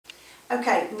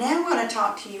Okay, now I'm going to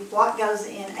talk to you what goes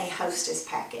in a Hostess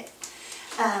packet.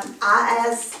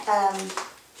 I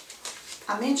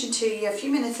mentioned to you a few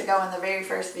minutes ago in the very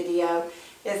first video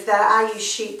is that I use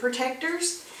sheet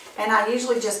protectors, and I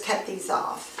usually just cut these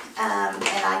off. And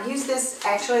I use this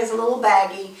actually as a little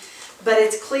baggie, but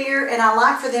it's clear, and I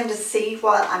like for them to see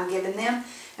what I'm giving them.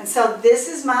 And so this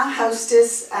is my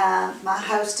Hostess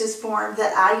form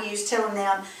that I use, telling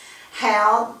them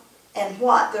how and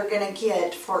what they're going to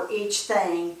get for each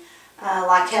thing.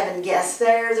 Like having guests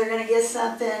there, they're going to get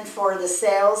something. For the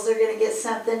sales, they're going to get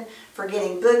something. For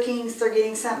getting bookings, they're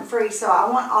getting something free. So I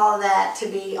want all of that to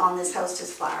be on this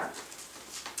Hostess flyer.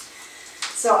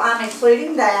 So I'm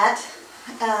including that,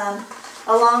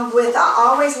 along with, I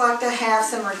always like to have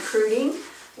some recruiting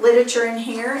literature in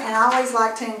here, and I always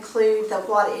like to include the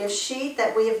what if sheet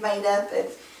that we have made up.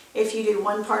 If you do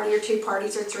 1 party or 2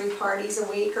 parties or 3 parties a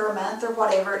week or a month or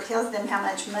whatever, it tells them how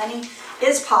much money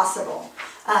is possible.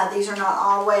 These are not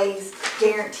always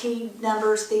guaranteed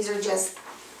numbers. These are just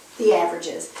the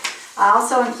averages. I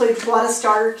also include what a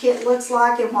starter kit looks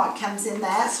like and what comes in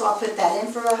that. So I'll put that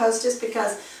in for a Hostess,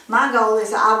 because my goal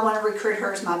is I want to recruit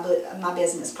her as my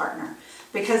business partner,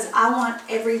 because I want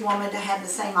every woman to have the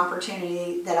same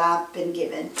opportunity that I've been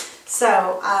given.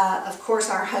 So, of course,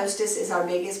 our Hostess is our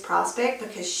biggest prospect,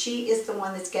 because she is the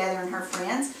one that's gathering her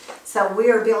friends. So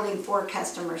we are building 4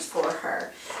 customers for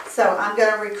her. So I'm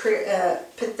going to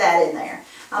put that in there.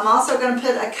 I'm also going to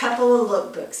put a couple of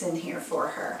lookbooks in here for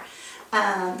her.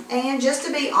 And just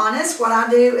to be honest, what I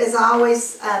do is I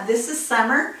always, this is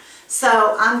summer,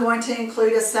 so I'm going to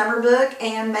include a summer book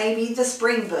and maybe the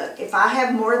spring book. If I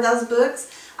have more of those books,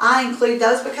 I include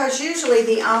those, because usually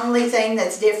the only thing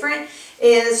that's different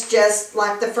is just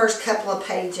like the first couple of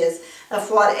pages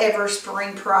of whatever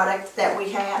spring product that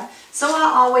we have. So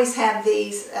I always have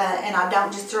these, and I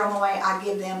don't just throw them away. I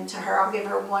give them to her. I'll give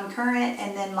her one current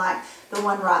and then like the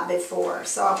one right before.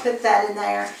 So I'll put that in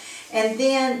there. And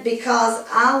then, because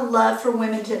I love for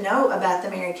women to know about the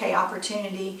Mary Kay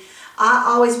opportunity, I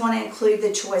always want to include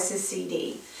the Choices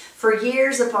CD. For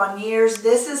years upon years,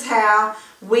 this is how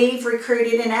we've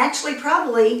recruited, and actually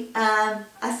probably,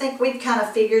 I think we've kind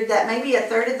of figured that maybe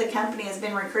 1/3 of the company has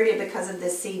been recruited because of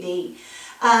this CD.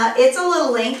 It's a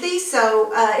little lengthy,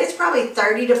 so it's probably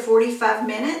 30 to 45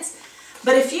 minutes.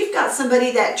 But if you've got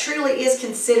somebody that truly is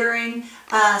considering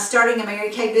starting a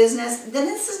Mary Kay business, then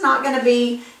this is not going to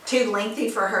be too lengthy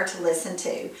for her to listen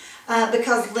to.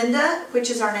 Because Linda, which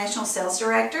is our National Sales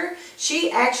Director, she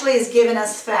actually has given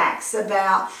us facts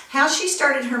about how she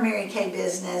started her Mary Kay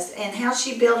business and how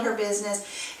she built her business.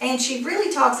 And she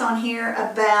really talks on here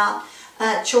about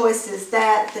choices,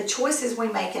 that the choices we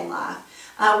make in life.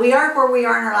 We are where we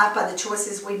are in our life by the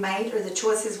choices we made, or the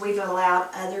choices we've allowed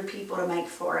other people to make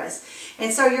for us.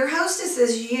 And so your Hostess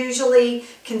is usually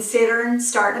considering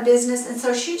starting a business, and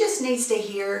so she just needs to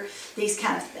hear these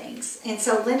kind of things. And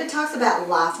so Linda talks about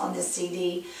life on this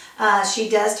CD. She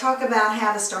does talk about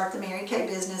how to start the Mary Kay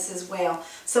business as well.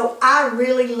 So I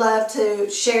really love to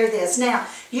share this. Now,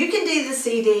 you can do the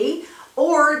CD,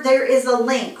 or there is a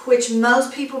link, which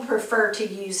most people prefer to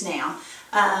use now.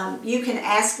 You can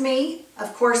ask me,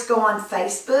 of course, go on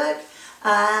Facebook,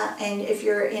 and if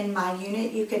you're in my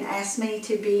unit, you can ask me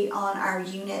to be on our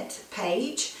unit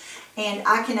page, and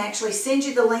I can actually send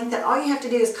you the link. That all you have to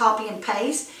do is copy and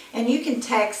paste, and you can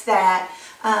text that,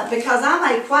 because I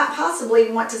may quite possibly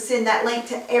want to send that link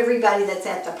to everybody that's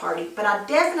at the party, but I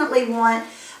definitely want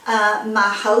my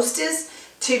Hostess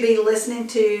to be listening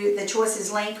to the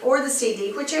Choices link or the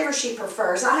CD, whichever she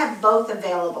prefers. I have both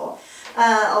available.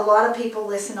 A lot of people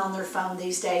listen on their phone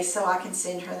these days, so I can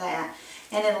send her that,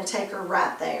 and it'll take her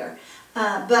right there.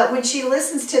 But when she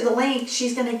listens to the link,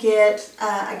 she's going to get,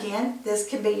 again, this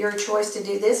can be your choice to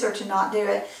do this or to not do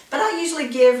it, but I usually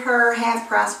give her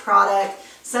half-price product,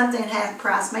 something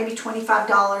half-price, maybe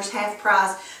 $25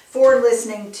 half-price for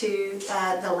listening to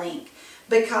the link,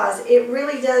 because it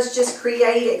really does just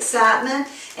create excitement.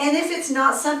 And if it's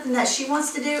not something that she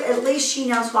wants to do, at least she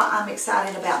knows why I'm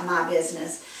excited about my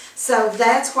business. So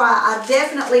that's why I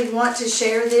definitely want to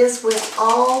share this with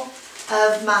all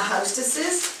of my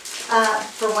Hostesses.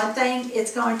 For one thing,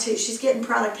 she's getting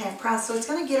product half price, so it's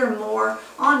going to get her more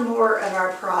of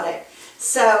our product.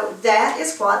 So that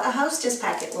is what a Hostess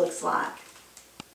packet looks like.